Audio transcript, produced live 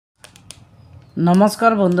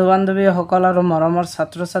নমস্কাৰ বন্ধু বান্ধৱী সকল আৰু মৰমৰ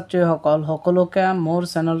ছাত্ৰ ছাত্ৰী সকল সকলোকে মোৰ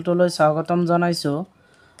চেনেলটোলৈ স্বাগতম জনাইছো।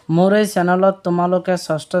 মোৰ এই চেনেলত তোমালোকে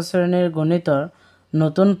ষষ্ঠ শ্ৰেণীৰ গণিতৰ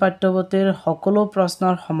নতুন পাঠ্যপুথিৰ সকলো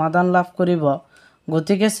প্ৰশ্নৰ সমাধান লাভ কৰিব।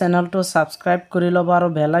 গতিকে চেনেলটো সাবস্ক্ৰাইব কৰি ল'ব আৰু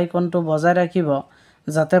বেল আইকনটো বজাই ৰাখিব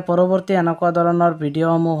যাতে পৰৱৰ্তী এনেকুৱা ধৰণৰ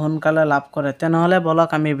ভিডিঅ'সমূহ সোনকালে লাভ কৰে। তেনেহলে বলক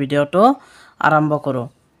আমি ভিডিঅ'টো আৰম্ভ কৰোঁ।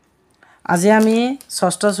 আজি আমি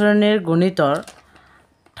ষষ্ঠ শ্ৰেণীৰ গণিতৰ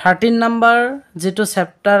 13 নম্বৰ যেটো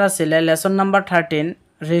চেপ্টাৰ আছিল লেসন নম্বৰ 13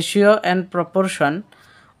 ৰেশিও এণ্ড প্ৰপৰশন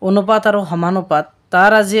অনুপাত আৰু সমানুপাত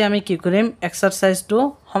তাৰ আজি আমি কি কৰিম এক্সাৰসাইজটো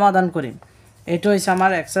সমাধান কৰিম। এইটো হৈছে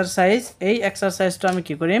আমাৰ এক্সাৰসাইজ। এই এক্সাৰসাইজটো আমি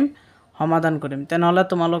কি কৰিম সমাধান কৰিম। তেনেহলে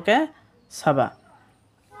তোমালোকে চাবা।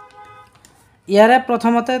 ইয়াৰে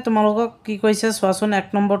প্ৰথমতে তোমালোকক কি কৈছে চোৱাচোন। 1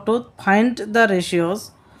 নম্বৰটোত find the ৰেশিওজ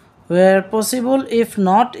where possible if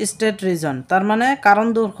not state reason তাৰ মানে কাৰণ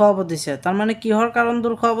দূৰ খাওয়াব দিছে। তাৰ মানে কিহৰ কাৰণ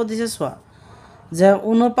দূৰ খাওয়াব দিছে চোৱা যে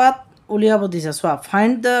অনুপাত উলিয়াব দিছে। চোৱা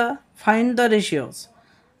ফাইন্ড দ্য ৰেশিওজ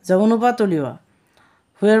যে অনুপাত উলিওয়া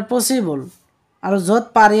where possible আৰু যত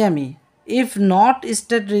পাৰি আমি if not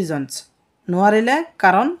state reasons নোৱাৰিলে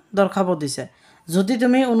কাৰণ দৰ্শাব দিছে। যদি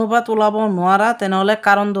তুমি অনুপাত ওলাব নোৱাৰা তেনেহলে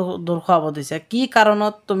কাৰণ দৰ্শাব দিছে। কি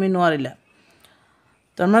কাৰণত তুমি নোৱাৰিলা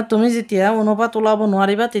তাৰমানে তুমি যেতিয়া অনুপাত ওলাব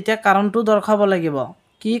নোৱাৰিবা তেতিয়া কাৰণটো দৰ্শাব লাগিব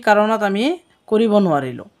কি কাৰণত আমি কৰিব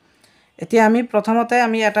নোৱাৰিলো। এতিয়া আমি প্ৰথমতে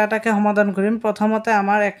আমি এটা এটাকে সমাধান কৰিম। প্ৰথমতে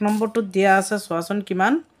আমাৰ 1 নম্বৰটোত দিয়া আছে চোৱাচোন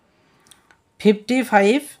কিমান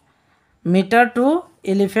 55 মিটাৰ টু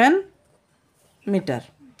 11 মিটাৰ।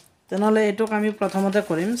 তেনেহলে এটোক আমি প্ৰথমতে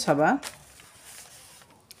কৰিম চাবা।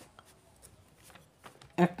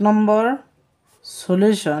 1 নম্বৰ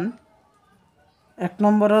সলিউশন 1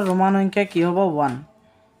 নম্বৰৰ ৰোমান সংখ্যা কি হ'ব 1।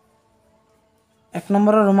 1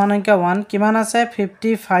 নম্বৰৰ ৰোমান সংখ্যা 1 কিমান আছে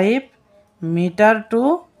 55 মিটাৰ টু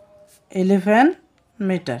 11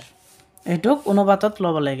 মিটাৰ। এটুক অনুপাতত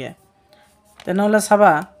ল'ব লাগে। তেনেহলে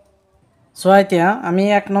চাবা চোৱা এতিয়া আমি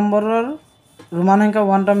 1 নম্বৰৰ ৰোমান সংখ্যা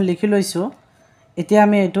 1 টো আমি লিখি লৈছো। এতিয়া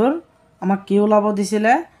আমি এটোৰ আমাক কি ওলাব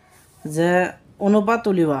দিছিলে যে অনুপাত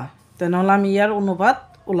উলিওৱা। তেনেহলে আমি ইয়াৰ অনুপাত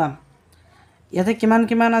ওলাম। ইয়াতে কিমান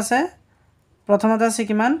কিমান আছে প্ৰথমতে আছে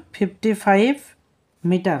কিমান 55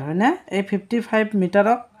 মিটাৰ হয়নে। এই 55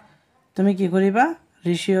 মিটাৰক তুমি কি কৰিবা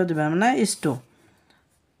ৰেশিও দিবা মানে ইছটো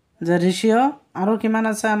যে ৰেশিও আৰু কিমান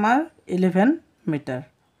আছে আমাৰ 11 মিটাৰ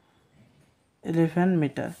 11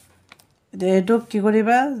 মিটাৰ। এতিয়া এটো কি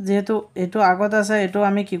কৰিবা যেহেতু এটো আগত আছে এটো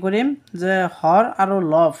আমি কি কৰিম যে হৰ আৰু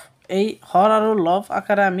লব এই হৰ আৰু লব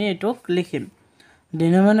আকাৰে আমি এটোক লিখিম।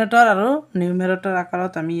 ডিনোমিনেটৰ আৰু নিউমেৰেটৰ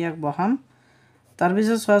আকাৰত আমি ইয়াক বহাম। তাৰ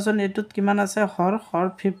পিছত চোৱাচোন এটোত কিমান আছে হৰ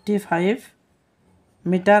 55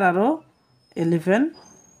 মিটাৰ আৰু 11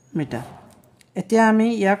 মিটাৰ। এতিয়া আমি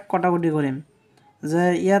ইয়াক কটাকটি কৰিম যে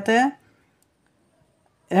ইয়াতে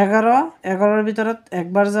 11 ৰ ভিতৰত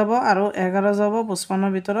একবাৰ যাব আৰু 11 যাব 55 ৰ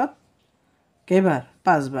ভিতৰত কেইবাৰ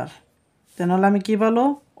 5 বাৰ। তেনেহলে আমি কি পালো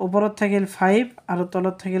ওপৰত থাকিল 5 আৰু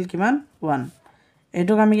তলত থাকিল কিমান 1।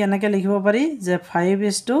 এটোক আমি এনেকৈ লিখিব পাৰি যে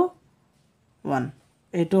 5:1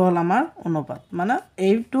 এইটো হল আমাৰ অনুপাত। মানে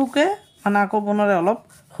এইটোকে মানে আকৌ পুনৰে অলপ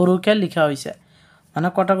সৰুকে লিখা হৈছে মানে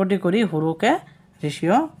কটাকটি কৰি সৰুকে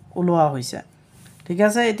ৰেশিও ওলোৱা হৈছে। ঠিক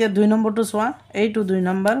আছে। এতিয়া 2 নম্বৰটো চোৱা এইটো 2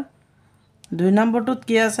 নম্বৰ 2 নম্বৰটোত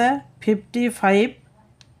কি আছে 55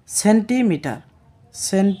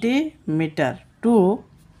 সেন্টিমিটাৰ টু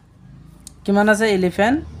কিমান আছে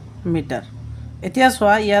 11 মিটাৰ। এতিয়া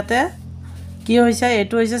চোৱা ইয়াতে কি হৈছে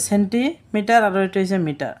এটো হৈছে সেন্টিমিটাৰ আৰু এটো হৈছে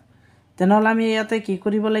মিটাৰ। তেনেহলে আমি ইয়াতে কি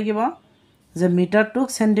কৰিব লাগিব যে মিটাৰটোক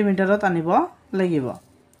সেন্টিমিটাৰত আনিব লাগিব।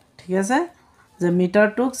 ঠিক আছে যে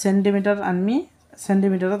মিটাৰটোক সেন্টিমিটাৰত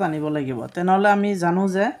আনিব লাগিব। তেনেহলে আমি জানো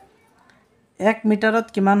যে 1 মিটাৰত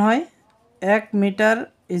কিমান হয় 1 মিটাৰ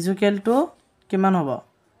ইকুৱেল টু কিমান হ'ব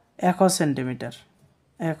 100 সেন্টিমিটাৰ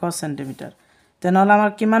 100 সেন্টিমিটাৰ। তেনেহলে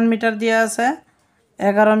আমাৰ কিমান মিটাৰ দিয়া আছে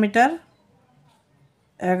 11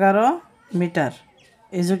 মিটাৰ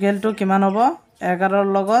ইকুৱেল টু কিমান হ'ব 11 ৰ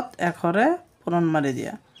লগত 100 ৰে পূৰণ মাৰি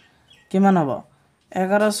দিয়া কিমান হ'ব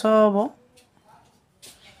 1100 হ'ব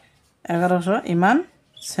 1100 ইমান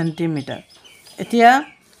সেন্টিমিটাৰ। এতিয়া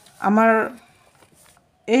আমাৰ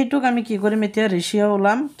এইটোক আমি কি কৰিম এতিয়া ৰেশিও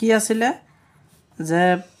ওলাম কি আছিলে যে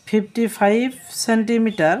 55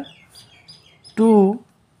 সেন্টিমিটাৰ টু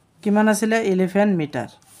কিমান আছিলে 11 মিটাৰ।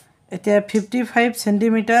 এতিয়া 55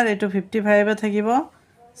 সেন্টিমিটাৰ এটো 55 এ থাকিব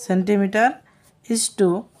সেন্টিমিটাৰ ইজ টু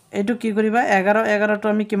এটো কি কৰিবা 11 টো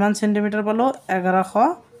আমি কিমান সেন্টিমিটাৰ পালো 1100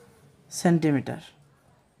 সেন্টিমিটাৰ।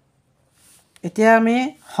 এতিয়া আমি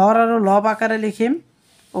হৰ আৰু লব আকাৰে লিখিম।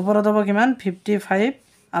 ওপৰত হ'ব কিমান 55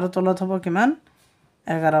 আৰু তলত হ'ব কিমান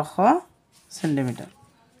 1100 সেন্টিমিটাৰ।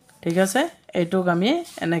 ঠিক আছে এইটোক আমি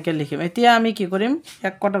এনেকৈ লিখিম এতিয়া আমি কি কৰিম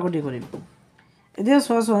এক কটাকটি কৰিম এতিয়া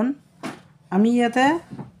চোৱাচোন আমি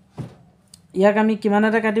ইয়াক আমি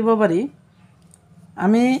কিমানেৰে কাটিব পাৰি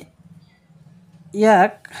আমি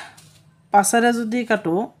ইয়াক 5ৰে যদি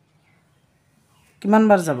কাটো কিমান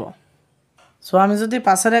বাৰ যাব সো আমি যদি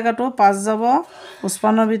 5ৰে কাটো 5 যাব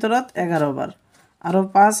 55 ভিতৰত 11 বাৰ আৰু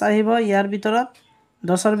 5 আহিব ইয়াৰ ভিতৰত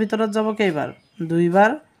 10ৰ ভিতৰত যাব কেইবাৰ 2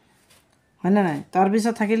 বাৰ হয় না নাই তাৰ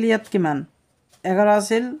পিছত থাকিল ইয়াত কিমান 11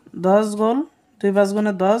 আছিল 10 গ'ল 2 5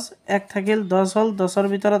 গুণে 10 1 থাকিল 10 হ'ল 10ৰ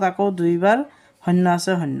ভিতৰত আকৌ 2 বাৰ শূন্য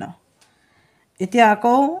আছে শূন্য এতিয়া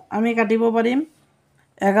আকৌ আমি কাটিব পাৰিম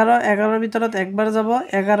 11ৰ ভিতৰত একবাৰ যাব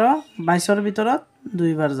 11 22ৰ ভিতৰত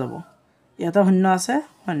 2 বাৰ যাব ইয়াতে শূন্য আছে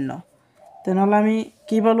শূন্য তেনেহ'লে আমি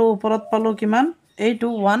কি পালো ওপৰত পালো কিমান এইটো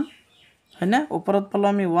 1 হয়নে ওপৰত পালো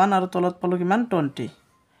আমি 1 আৰু তলত পালো কিমান 20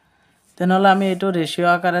 তেনেহ'লে আমি এইটো ৰেশিও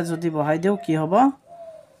আকাৰে যদি বহাই দিও কি হ'ব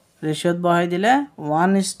ৰেশিওত বহাই দিলে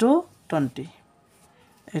 1:20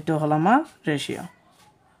 এইটো হল আমাৰ ৰেশিও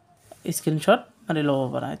স্ক্ৰিনশ্বট মাৰি ল'ব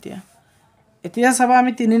পাৰা এতিয়া চাবা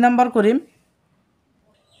আমি 3 নম্বৰ কৰিম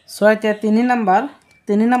সো এতিয়া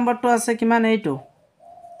 3 নম্বৰটো আছে কিমান এইটো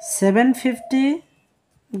 750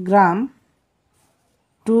 গ্ৰাম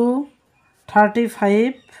টু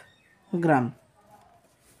 35 গ্ৰাম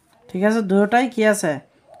ঠিক আছে দুয়োটাই কি আছে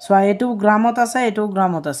সো এইটো গ্ৰামত আছে এইটো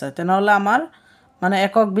গ্ৰামত আছে তেনেহ'লে আমাৰ মানে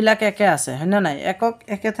এককবিলাক একে আছে হয় না নাই একক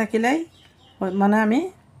একে থাকিলেই মানে আমি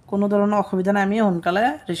কোনো ধৰণৰ অসুবিধা নাই আমি সোনকালে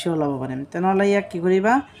ৰেশিও ল'ব পাৰিম তেনেহ'লে ইয়াক কি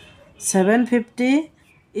কৰিবা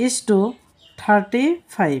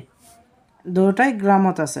 750:35 দুয়োটাই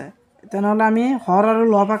গ্ৰামত আছে তেনেহ'লে আমি হৰ আৰু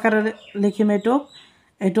লব আকাৰে লিখিম এইটো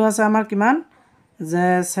আছে আমাৰ কিমান যে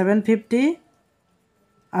 750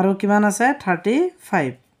 আৰু কিমান আছে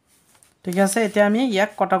 35 ঠিক আছে এতিয়া আমি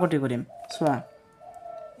ইয়াক কটাকটি কৰিম চোৱা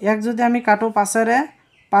ইয়াক যদি আমি কাটো 5ৰে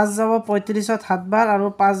 5 যাব 35ত 7 বাৰ আৰু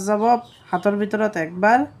 5 যাব 7ৰ ভিতৰত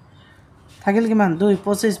একবাৰ থাকিল কিমান 2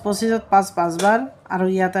 25ত 5 5 বাৰ আৰু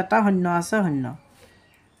ইয়াত এটা শূন্য আছে শূন্য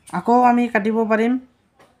আকৌ আমি কাটিব পাৰিম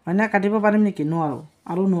হয়নে কাটিব পাৰিম নেকি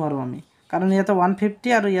নোৱাৰো আমি কাৰণ ইয়াতে 150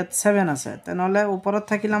 আৰু ইয়াত 7 আছে তেনেহ'লে ওপৰত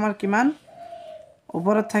থাকিল আমাৰ কিমান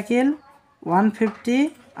ওপৰত থাকিল 150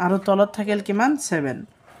 আৰু তলত থাকিল কিমান 7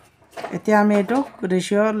 এতিয়া আমি এইটো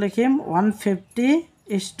ৰেশিও লিখিম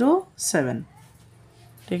 150:7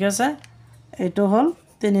 ঠিক আছে এইটো হল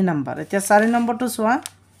 3 নম্বৰ এতিয়া 4 নম্বৰটো চোৱা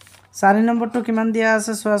 4 নম্বৰটো কিমান দিয়া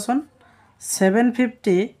আছে চোৱাচোন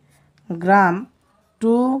 750 গ্ৰাম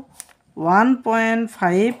টু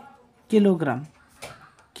 1.5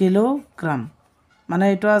 কিলোগ্ৰাম মানে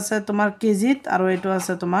এইটো আছে তোমাৰ কেজিত আৰু এইটো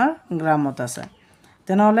আছে তোমাৰ গ্ৰামত আছে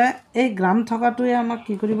তেনেহ'লে এই গ্ৰাম থকাটোৱে আমাক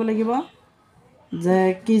কি কৰিব লাগিব যে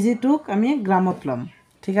কেজিটোক আমি গ্ৰামত ল'ম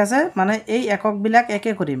ঠিক আছে মানে এই এককবিলাক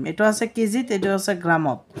একে কৰিম এইটো আছে কেজিত এইটো আছে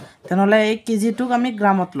গ্ৰামত তেনেহ'লে এই কেজিটোক আমি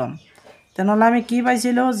গ্ৰামত ল'ম তেনেহ'লে আমি কি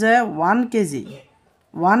পাইছিলোঁ যে 1 কেজি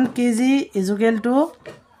ইকুৱেল টু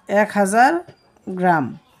 1000 গ্ৰাম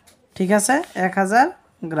ঠিক আছে 1000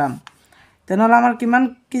 গ্ৰাম তেনেহ'লে আমাৰ কিমান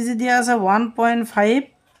কেজি দিয়া আছে 1.5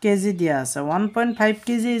 কেজি দিয়া আছে 1.5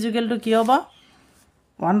 কেজি ইকুৱেল টু কি হ'ব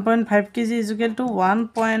 1.5 কেজি ইকুৱেল টু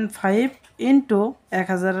 1.5 ইনটু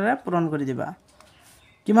 1000ৰে পূৰণ কৰি দিবা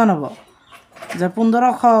কিমান হ'ব যে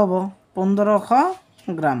 1500 হ'ব 1500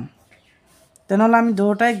 গ্ৰাম তেনেহ'লে আমি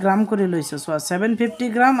দুয়োটাই গ্ৰাম কৰি লৈছোঁ চোৱা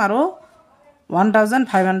 750 গ্ৰাম আৰু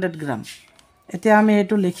 1500 গ্ৰাম এতিয়া আমি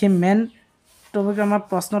এইটো লিখিম মেইন টপিক আমাৰ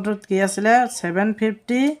প্ৰশ্নটোত কি আছিলে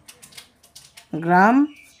 750 গ্ৰাম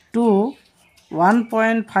টু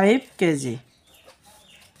 1.5 কেজি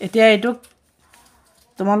এতিয়া এইটোক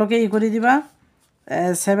তোমালোকে ই কৰি দিবা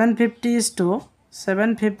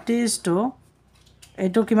 750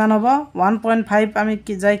 এইটো কিমান হ'ব 1.5 আমি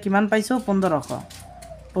যাই কিমান পাইছোঁ 1500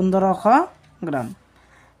 গ্ৰাম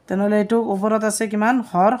তেনেহ'লে এইটো ওপৰত আছে কিমান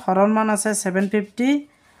হৰৰ মান আছে 750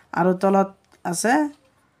 আৰু তলত আছে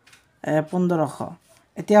 1500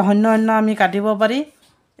 এতিয়া শূন্য আমি কাটিব পাৰি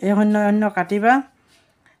এই শূন্য কাটিবা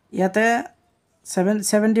ইয়াতে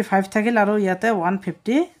 75 থাকিল আৰু ইয়াতে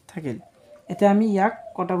 150 থাকিল এতিয়া আমি ইয়াক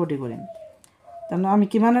কটাকটি কৰিম তেনে আমি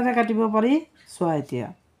কিমানেৰে কাটিব পাৰি চোৱা এতিয়া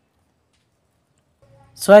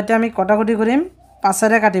আমি কটাকটি কৰিম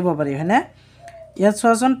 5ৰে কাটিব পাৰি হয়নে ইয়াত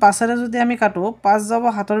চোৱাচোন 5ৰে যদি আমি কাটো 5 যাব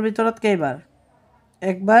 7ৰ ভিতৰত কেইবাৰ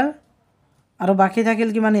একবাৰ আৰু বাকি থাকিল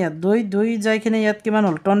কিমান ইয়াত 2 যাই কিনে ইয়াত কিমান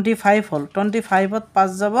হ'ল 25 হ'ল 25ত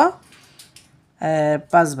 5 যাব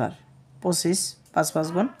 5 বাৰ 25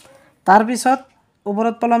 5 গুণ তাৰ পিছত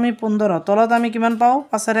ওপৰত পালো আমি 15 তলত আমি কিমান পাও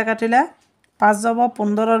 5ৰে কাটিলে 5 যাব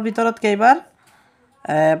 15ৰ ভিতৰত কেইবাৰ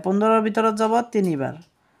 15ৰ ভিতৰত যাব 3 বাৰ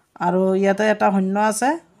আৰু ইয়াতে এটা শূন্য আছে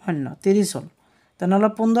শূন্য 30 হ'ল তেনেহ'লে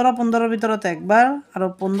 15ৰ ভিতৰত একবাৰ আৰু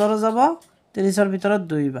 15 যাব 30ৰ ভিতৰত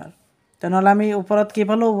 2 বাৰ তেনেহ'লে আমি ওপৰত কি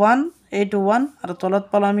পালোঁ 1 এইটো 1 আৰু তলত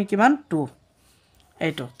পালোঁ আমি কিমান 2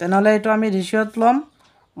 এইটো তেনেহ'লে এইটো আমি ৰেচিঅ'ত ল'ম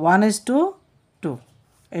 1:2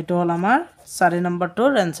 এইটো হ'ল আমাৰ 4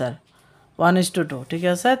 নম্বৰটোৰ এনসাৰ 1:2 ঠিক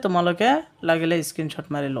আছে তোমালোকে লাগিলে স্ক্ৰীনশ্বট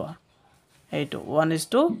মাৰি লোৱা এইটো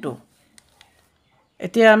 1:2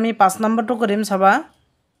 এতিয়া আমি 5 নম্বৰটো কৰিম চাবা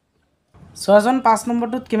চোৱাচোন 5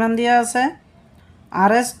 নম্বৰটোত কিমান দিয়া আছে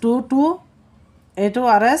RS22 এইটো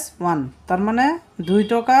RS1 তাৰ মানে 2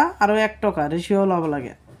 টকা আৰু 1 টকা ৰেচিঅ' ল'ব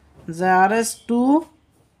লাগে যে RS2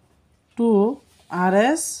 to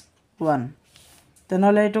RS1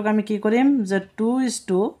 তেনেহ'লে এইটোক আমি কি কৰিম যে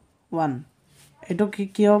 2:1 এইটো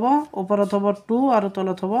কি হ'ব ওপৰত হ'ব 2 আৰু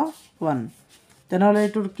তলত হ'ব 1 তেনেহ'লে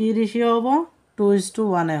এইটোৰ কি ৰেচিঅ' হ'ব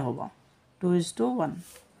 2:1 হ'ব 2:1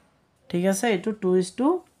 ঠিক আছে এইটো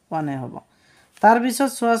 2:1 হ'ব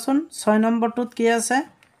তাৰপিছত চোৱাচোন 6 নম্বৰটোত কি আছে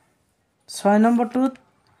 6 নম্বৰটোত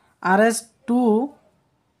RS2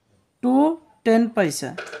 to 10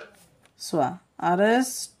 পইচা চোৱা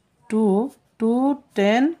RS2 to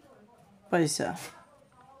 10 পইচা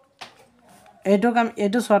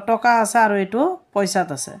এইটো 6 টকা আছে আৰু এইটো পইচাত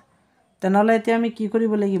আছে তেনেহ'লে এতিয়া আমি কি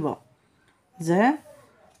কৰিব লাগিব যে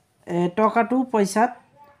টকাটো পইচাত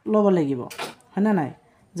ল'ব লাগিব হয়নে নাই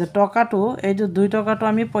যে টকাটো এইটো 2 টকাটো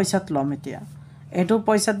আমি পইচাত ল'ম এতিয়া এইটো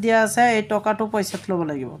পইচাত দিয়া আছে এই টকাটো পইচাত ল'ব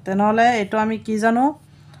লাগিব তেনেহ'লে এইটো আমি কি জানো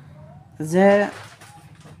যে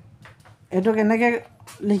এইটো কেনেকৈ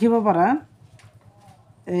লিখিব পাৰা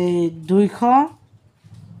এই 200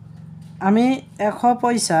 আমি 100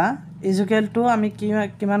 পইচা ইজুকেল টু আমি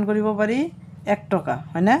কিমান কৰিব পাৰি 1 টকা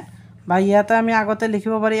হয়নে বা ইয়াতে আমি আগতে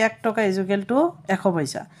লিখিব পাৰি 1 টকা ইজুকেল টু 100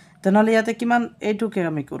 পইচা তেনেহ'লে ইয়াতে কিমান এইটোকে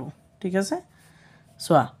আমি কৰোঁ ঠিক আছে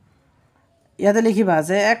চোৱা ইয়াতে লিখিবা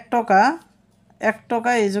যে 1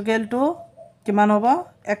 টকা ইজুকেল টু কিমান হ'ব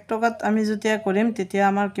 1 টকাত আমি যেতিয়া কৰিম তেতিয়া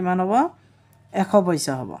আমাৰ কিমান হ'ব 100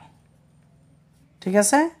 পইচা হ'ব ঠিক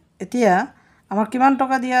আছে এতিয়া আমাৰ কিমান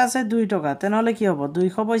টকা দিয়া আছে 2 টকা তেনেহ'লে কি হ'ব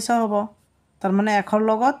 200 পইচা হ'ব তাৰ মানে 100ৰ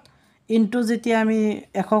লগত ইনটু যেতিয়া আমি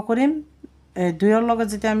 100 কৰিম 2ৰ লগত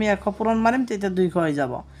যেতিয়া আমি 100 পূৰণ মাৰিম তেতিয়া 200 হৈ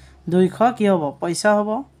যাব 200 কি হ'ব পইচা হ'ব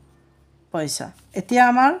পইচা এতিয়া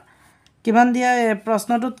আমাৰ কিমান দিয়া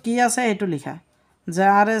প্ৰশ্নটোত কি আছে এইটো লিখা যে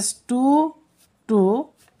RS2 to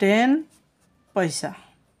 10 পইচা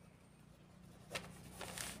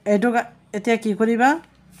এইটো এতিয়া কি কৰিবা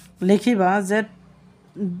লিখিবা যে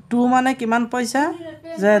 2 মানে কিমান পইচা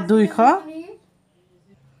যে 200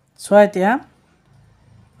 চোৱা এতিয়া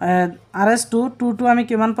RS2 2 আমি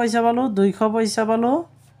কিমান পইচা পালোঁ 200 পইচা পালোঁ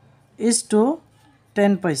ইজ টু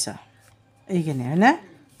 10 পইচা এইখিনি হয়নে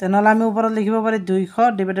তেনেহ'লে আমি ওপৰত লিখিব পাৰি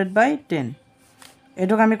 200 ডিভাইডেড বাই 10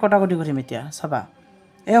 এইটোক আমি কটাকটি কৰিম এতিয়া চাবা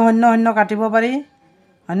এই শূন্য শূন্য কাটিব পাৰি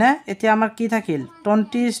হয়নে এতিয়া আমাৰ কি থাকিল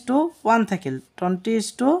 20:1 থাকিল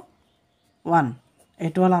 20:1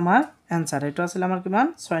 এইটো হ'ল আমাৰ এনসাৰ এইটো আছিল আমাৰ কিমান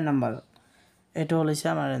 6 নম্বৰ এইটো হৈছে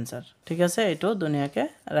আমাৰ এনসাৰ ঠিক আছে এইটো ধুনীয়াকৈ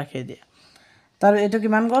ৰাখি দিয়া তাৰ এইটো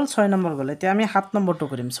কিমান গ'ল 6 নম্বৰ গ'ল এতিয়া আমি 7 নম্বৰটো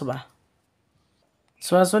কৰিম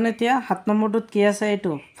চোৱাচোন এতিয়া 7 নম্বৰটোত কি আছে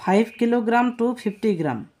এইটো 5 কিলোগ্ৰাম to 50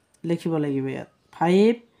 গ্ৰাম লিখিব লাগিব ইয়াত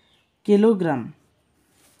 5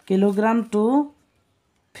 কিলোগ্ৰাম to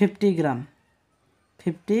 50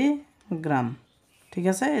 গ্ৰাম ঠিক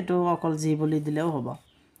আছে এইটো অকল জি বুলি দিলেও হ'ব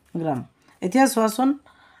গ্ৰাম এতিয়া চোৱাচোন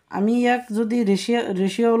আমি ইয়াক যদি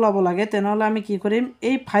ৰেচিঅ' ল'ব লাগে তেনেহ'লে আমি কি কৰিম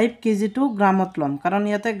এই 5 কেজিটো গ্ৰামত ল'ম কাৰণ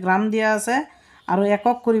ইয়াতে গ্ৰাম দিয়া আছে আৰু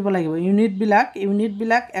একক কৰিব লাগিব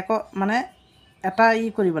ইউনিটবিলাক একক মানে এটা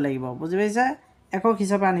কৰিব লাগিব বুজি পাইছা একক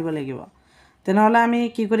হিচাপে আনিব লাগিব তেনেহ'লে আমি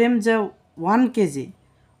কি কৰিম যে 1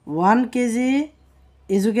 কেজি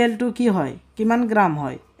ইজুকেল টু কি হয় কিমান গ্ৰাম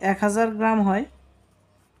হয় 1000 গ্ৰাম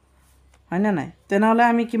হয়নে নাই তেনেহ'লে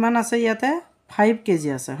আমি কিমান আছে ইয়াতে 5 কেজি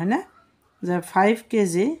আছে হয়নে যে 5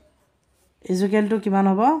 কেজি ইজুকেল টু কিমান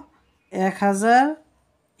হ'ব 1000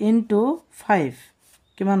 ইনটু 5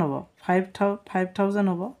 কিমান হ'ব 5000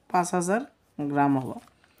 হ'ব 5000 গ্ৰাম হ'ব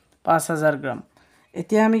 5000 গ্ৰাম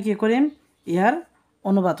এতিয়া আমি কি কৰিম ইয়াৰ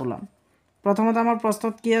অনুপাত ওলাম প্ৰথমতে আমাৰ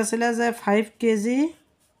প্ৰশ্নত কি আছিলে যে 5 কেজি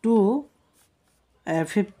টু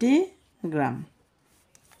 50 গ্ৰাম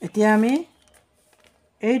এতিয়া আমি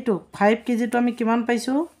এইটো 5 কেজিটো আমি কিমান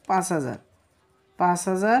পাইছোঁ 5000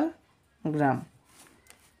 গ্ৰাম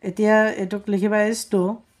এতিয়া এইটোক লিখিবা ইজটো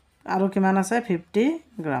আৰু কিমান আছে 50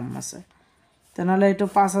 গ্ৰাম আছে তেনেহ'লে এইটো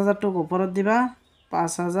 5000টোক ওপৰত দিবা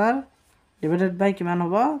 5000 ডিভাইডেড বাই কিমান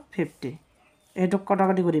হ'ব 50 এইটোক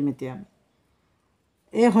কটাকটি কৰিম এতিয়া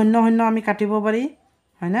এই শূন্য শূন্য আমি কাটিব পাৰি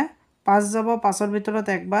হয়নে 5 যাব 5ৰ ভিতৰত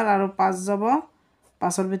একবাৰ আৰু 5 যাব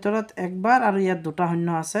 5ৰ ভিতৰত একবাৰ আৰু ইয়াত দুটা শূন্য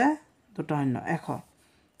আছে দুটা শূন্য 100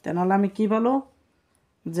 তেনেহ'লে আমি কি পালোঁ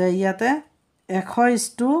যে ইয়াতে 100 ইজ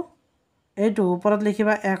টু এইটো ওপৰত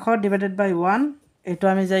লিখিবা 100 ডিভাইডেড বাই 1 এইটো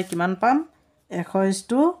আমি যাই কিমান পাম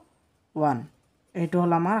 100:1 এইটো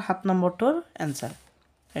হল আমাৰ 7 নম্বৰটোৰ এনসাৰ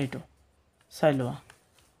এইটো চাই লোৱা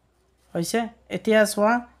হৈছে এতিয়া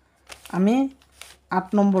চোৱা আমি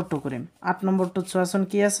 8 নম্বৰটো কৰিম 8 নম্বৰটোত চোৱাচোন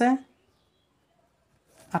কি আছে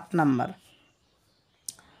 8 নম্বৰ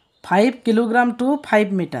 5 কিলোগ্ৰাম টু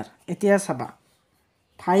 5 মিটাৰ এতিয়া চাবা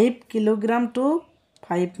 5 কিলোগ্ৰাম টু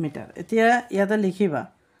 5 মিটাৰ এতিয়া ইয়াতে লিখিবা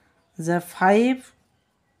যে 5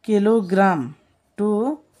 কিলোগ্ৰাম টু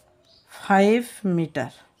 5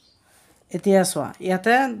 মিটাৰ এতিয়া চোৱা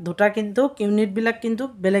ইয়াতে দুটা কিন্তু ইউনিট বিলাক কিন্তু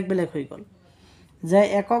বেলেগ বেলেগ হৈ গ'ল যে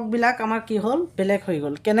একক বিলাক আমাৰ কি হ'ল বেলেগ হৈ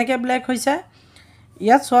গ'ল কেনেকৈ বেলেগ হৈছে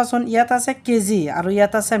ইয়াত চোৱাচোন ইয়াত আছে কেজি আৰু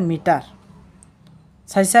ইয়াত আছে মিটাৰ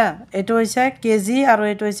চাইছা এইটো হৈছে কেজি আৰু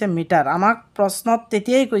এইটো হৈছে মিটাৰ আমাক প্ৰশ্নত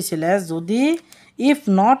তেতিয়াই কৈছিলে যদি ইফ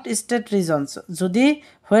নট ষ্টেট ৰিজনছ যদি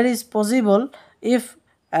হোৱেৰ is possible if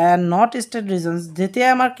not state reasons যেতিয়া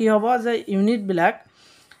আমাৰ কি হ'ব যে ইউনিট বিলাক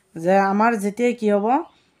যে আমাৰ যেতিয়া কি হ'ব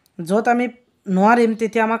য'ত আমি নোৱাৰিম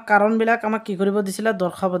তেতিয়া আমাক কাৰণবিলাক আমাক কি কৰিব দিছিলে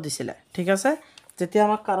দৰ্শাব দিছিলে ঠিক আছে যেতিয়া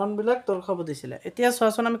আমাক কাৰণবিলাক দৰ্শাব দিছিলে এতিয়া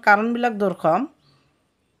চোৱাচোন আমি কাৰণবিলাক দৰ্শাম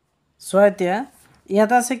চোৱা এতিয়া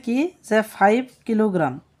ইয়াত আছে কি যে 5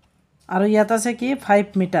 কিলোগ্ৰাম আৰু ইয়াত আছে কি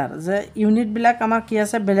 5 মিটাৰ যে ইউনিটবিলাক আমাৰ কি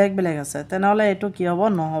আছে বেলেগ বেলেগ আছে তেনেহ'লে এইটো কি হ'ব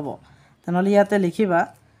নহ'ব তেনেহ'লে ইয়াতে লিখিবা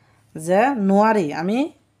যে নোৱাৰি আমি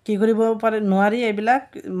কি কৰিব পাৰি নোৱাৰি এইবিলাক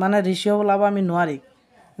মানে ৰেচিঅ' ওলাব আমি নোৱাৰি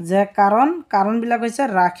যে কাৰণবিলাক হৈছে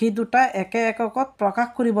ৰাশি দুটা একে এককত প্ৰকাশ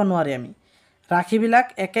কৰিব নোৱাৰি আমি ৰাশিবিলাক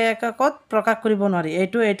একে এককত প্ৰকাশ কৰিব নোৱাৰি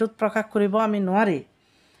এইটোত প্ৰকাশ কৰিব আমি নোৱাৰি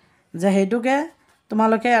যে হেতুকে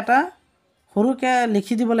তোমালোকে এটা সৰুকে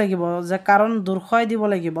লিখি দিব লাগিব যে কাৰণ দৰ্শাই দিব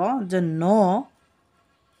লাগিব যে নো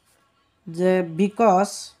যে because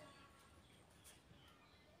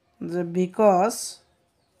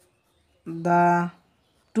the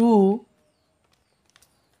two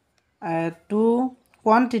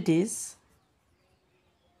quantities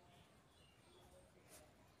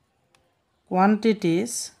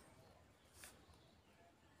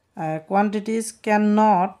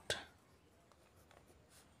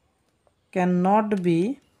cannot be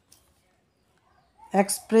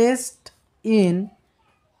expressed in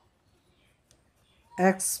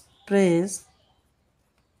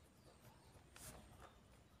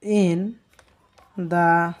the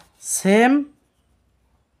same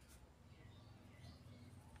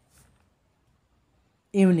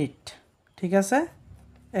unit ঠিক আছে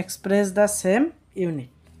express the same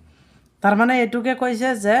unit তাৰ মানে এটুকে কৈছে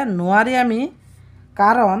যে নোৱাৰি আমি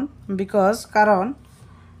কাৰণ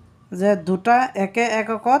যে দুটা একে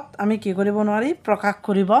এককত আমি কি কৰিব নোৱাৰি প্ৰকাশ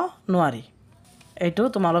কৰিব নোৱাৰি এইটো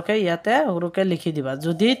তোমালোকে ইয়াতে সৰুকে লিখি দিবা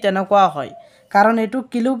যদি তেনেকুৱা হয় কাৰণ এইটো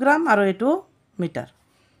কিলোগ্ৰাম আৰু এইটো মিটাৰ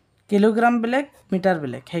কিলোগ্ৰাম বেলেগ মিটাৰ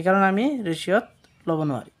বেলেগ সেইকাৰণে আমি ৰেচিঅ'ত ল'ব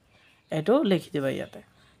নোৱাৰি এইটো লিখি দিবা ইয়াতে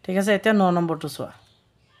ঠিক আছে এতিয়া 9 নম্বৰটো চোৱা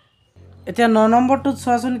এতিয়া 9 নম্বৰটোত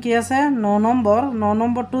চোৱাচোন কি আছে 9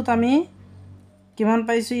 নম্বৰটোত আমি কিমান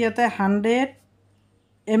পাইছোঁ ইয়াতে 100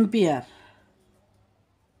 এম্পিয়াৰ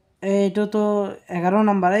এইটোতো 11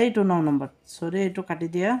 নম্বৰ এইটো 9 নম্বৰ সৰি এইটো কাটি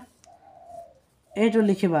দিয়া এইটো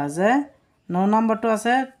লিখিবা যে 9 নম্বৰটো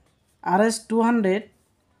আছে RS 200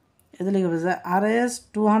 এইটো লিখিবা যে RS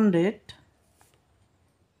 200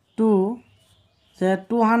 টু যে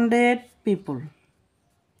 200 পিপল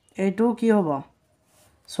এইটো কি হ'ব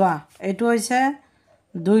চোৱা এইটো হৈছে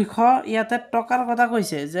 200 ইয়াতে টকাৰ কথা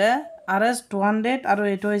কৈছে যে RS 200 আৰু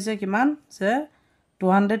এইটো হৈছে কিমান যে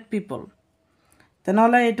 200 পিপল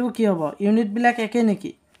তেনেহ'লে এইটো কি হ'ব ইউনিটবিলাক একে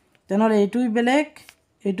নেকি তেনেহ'লে এইটোই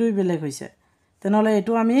বেলেগ হৈছে তেনেহ'লে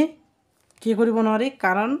এইটো আমি কি কৰিব নোৱাৰি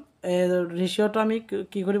কাৰণ ৰেচিঅ'টো আমি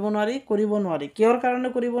কি কৰিব নোৱাৰি কিহৰ কাৰণে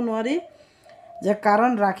কৰিব নোৱাৰি যে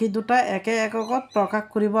কাৰণ ৰাশি দুটা একে এককত প্ৰকাশ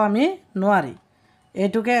কৰিব আমি নোৱাৰি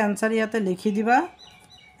এইটোকে এনসাৰ ইয়াতে লিখি দিবা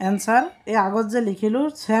এনসাৰ এই আগত যে লিখিলোঁ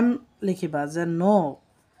সেম লিখিবা যে নো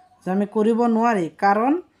যে আমি কৰিব নোৱাৰি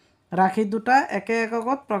কাৰণ ৰাশি দুটা একে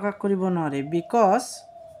এককত প্ৰকাশ কৰিব নোৱাৰি because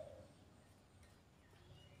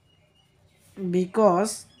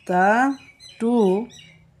the two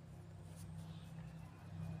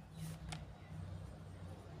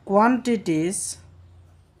quantities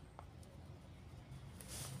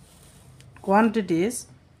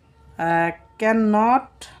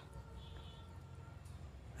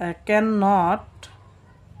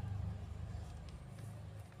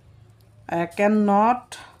cannot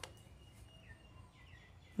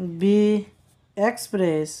be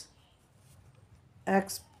expressed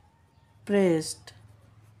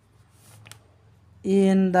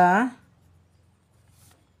in the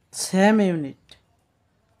same unit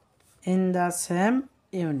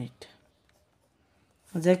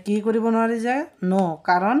যে কি কৰিব নোৱাৰি যে নো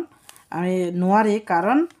কাৰণ আমি নোৱাৰি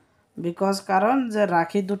কাৰণ বিকজ কাৰণ যে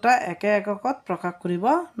ৰাশি দুটা একে এককত প্ৰকাশ কৰিব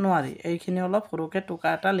নোৱাৰি এইখিনি অলপ সৰুকৈ টোকা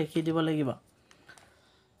এটা লিখি দিব লাগিব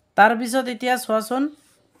তাৰপিছত এতিয়া চোৱাচোন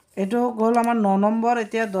এইটো গ'ল আমাৰ 9 নম্বৰ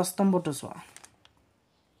এতিয়া 10 নম্বৰটো চোৱা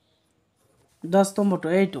 10 নম্বৰটো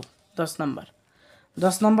এইটো 10 নম্বৰ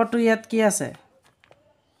 10 নম্বৰটো ইয়াত কি আছে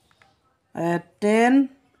 10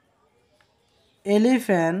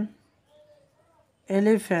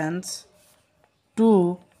 elephants to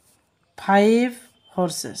 5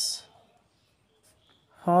 horses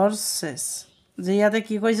যে ইয়াতে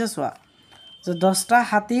কি কৈছে চোৱা যে 10টা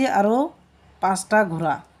হাতী আৰু 5টা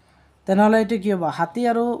ঘোঁৰা তেনেহ'লে এইটো কি হ'ব হাতী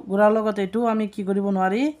আৰু ঘোঁৰাৰ লগত এইটো আমি কি কৰিব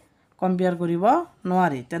নোৱাৰি কম্পেয়াৰ কৰিব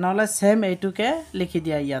নোৱাৰি তেনেহ'লে সেম এইটোকে লিখি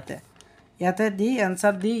দিয়া ইয়াতে দি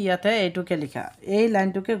এনসাৰ দি ইয়াতে এইটোকে লিখা এই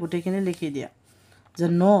লাইনটোকে গোটেইখিনি লিখি দিয়া যে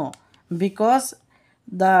নো because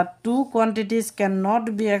the two quantities cannot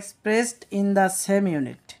be expressed in the same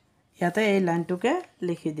unit ইয়াতে এই লাইনটোকে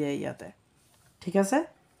লিখি দিয়া ইয়াতে ঠিক আছে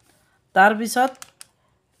তাৰপিছত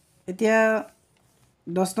এতিয়া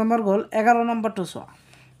 10 নম্বৰ গ'ল 11 নম্বৰটো চোৱা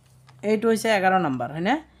এইটো হৈছে 11 নম্বৰ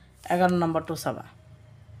হয়নে 11 নম্বৰটো চাবা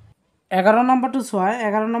 11 নম্বৰটো চোৱা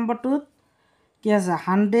 11 নম্বৰটোত কি আছে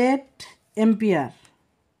 100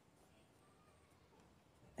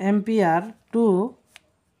 এম্পিয়াৰ টু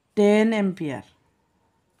 10 এম্পিয়াৰ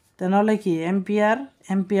তেনেহ'লে কি এম্পিয়াৰ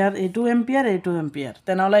এইটো এম্পিয়াৰ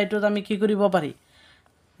তেনেহ'লে এইটোত আমি কি কৰিব পাৰি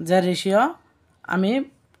যে ৰেচিঅ' আমি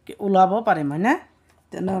ওলাব পাৰিম হয়নে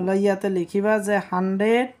তেনেহ'লে ইয়াতে লিখিবা যে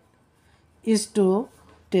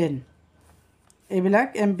 100:10 এইবিলাক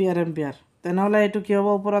এম্পিয়াৰ তেনেহ'লে এইটো কি হ'ব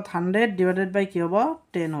ওপৰত 100 ডিভাইডেড বাই কি হ'ব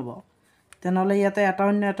 10 হ'ব তেনেহ'লে ইয়াতে এটা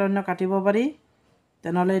অন্য কাটিব পাৰি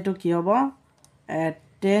তেনেহ'লে এইটো কি হ'ব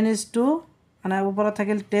 10 মানে ওপৰত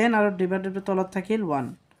থাকিল 10 আৰু ডিভাইডেড তলত থাকিল 1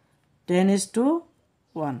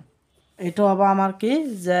 10:1 এইটো হ'ব আমাৰ কি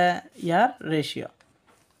যে ইয়াৰ ৰেচিঅ'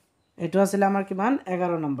 এইটো আছিল আমাৰ কিমান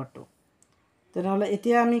 11 নম্বৰটো তেনেহ'লে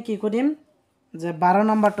এতিয়া আমি কি কৰিম যে 12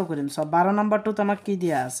 নম্বৰটো কৰিম সব 12 নম্বৰটোত আমাক কি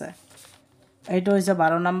দিয়া আছে এইটো হৈছে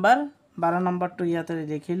 12 নম্বৰটো ইয়াতে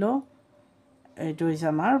লিখিলো এইটো হৈছে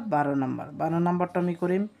আমাৰ 12 নম্বৰটো আমি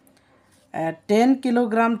কৰিম 10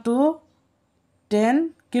 কিলোগ্ৰাম টু 10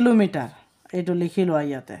 কিলোমিটাৰ এইটো লিখিলো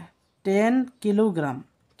ইয়াতে 10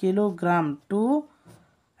 কিলোগ্ৰাম টু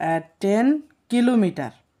 10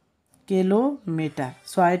 কিলোমিটাৰ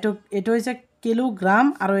সো এইটো হৈছে কিলোগ্ৰাম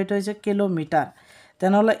আৰু এইটো হৈছে কিলোমিটাৰ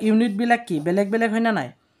তেনেহ'লে ইউনিটবিলাক কি বেলেগ হয় না নাই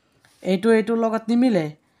এইটোৰ লগত নিমিলে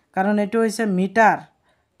কাৰণ এইটো হৈছে মিটাৰ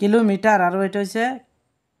কিলোমিটাৰ আৰু এইটো হৈছে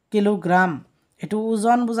কিলোগ্ৰাম এইটো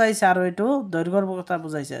ওজন বুজাইছে আৰু এইটো দৈৰ্ঘ্যৰ কথা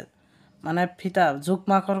বুজাইছে মানে ফিটা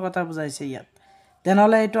জোখ-মাখৰ কথা বুজাইছে ইয়াত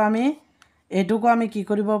তেনেহ'লে এইটোকো আমি কি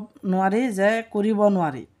কৰিব নোৱাৰি যে কৰিব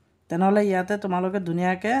নোৱাৰি তেনেহ'লে ইয়াতে তোমালোকে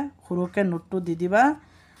ধুনীয়াকৈ সৰুকৈ নোটটো দি দিবা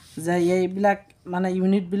যে এইবিলাক মানে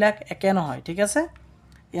ইউনিটবিলাক একে নহয় ঠিক আছে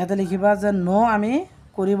ইয়াতে লিখিবা যে নো আমি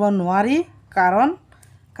কৰিব নোৱাৰি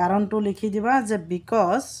কাৰণটো লিখি দিবা যে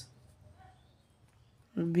because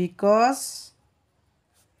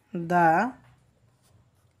the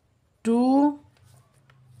two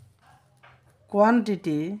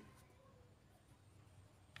quantities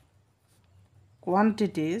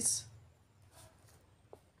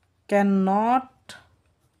cannot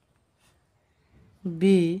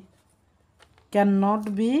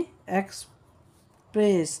be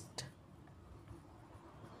expressed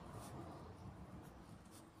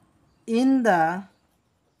in the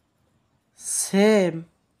same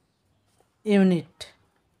unit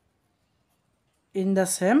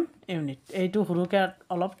এইটো সৰুকৈ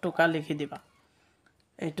অলপ টোকা লিখি দিবা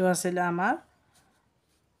এইটো আছিলে আমাৰ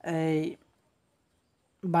এই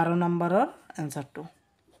 12 নম্বৰৰ এনসাৰটো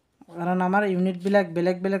কাৰণ আমাৰ ইউনিটবিলাক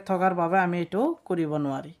বেলেগ থকাৰ বাবে আমি এইটো কৰিব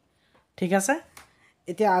নোৱাৰি ঠিক আছে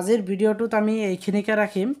এতিয়া আজিৰ ভিডিঅ'টোত আমি এইখিনিকে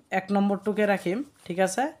ৰাখিম 1 নম্বৰটোকে ৰাখিম ঠিক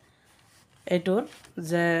আছে এইটোৰ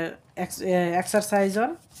যে এক্সাৰসাইজৰ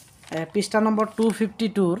পৃষ্ঠা নম্বৰ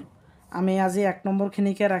 252 আমি আজি 1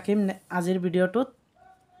 নম্বৰখিনিকে ৰাখিম আজিৰ ভিডিঅ'টোত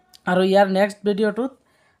আৰু ইয়াৰ নেক্সট ভিডিঅ'টোত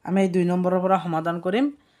আমি 2 নম্বৰৰ পৰা সমাধান কৰিম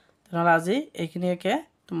তেনেহ'লে আজি এইখিনিকে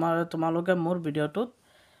তোমালোকে মোৰ ভিডিঅ'টোত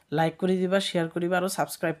লাইক কৰি দিবা শ্বেয়াৰ কৰিবা আৰু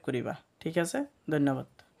সাবস্ক্ৰাইব কৰিবা ঠিক আছে ধন্যবাদ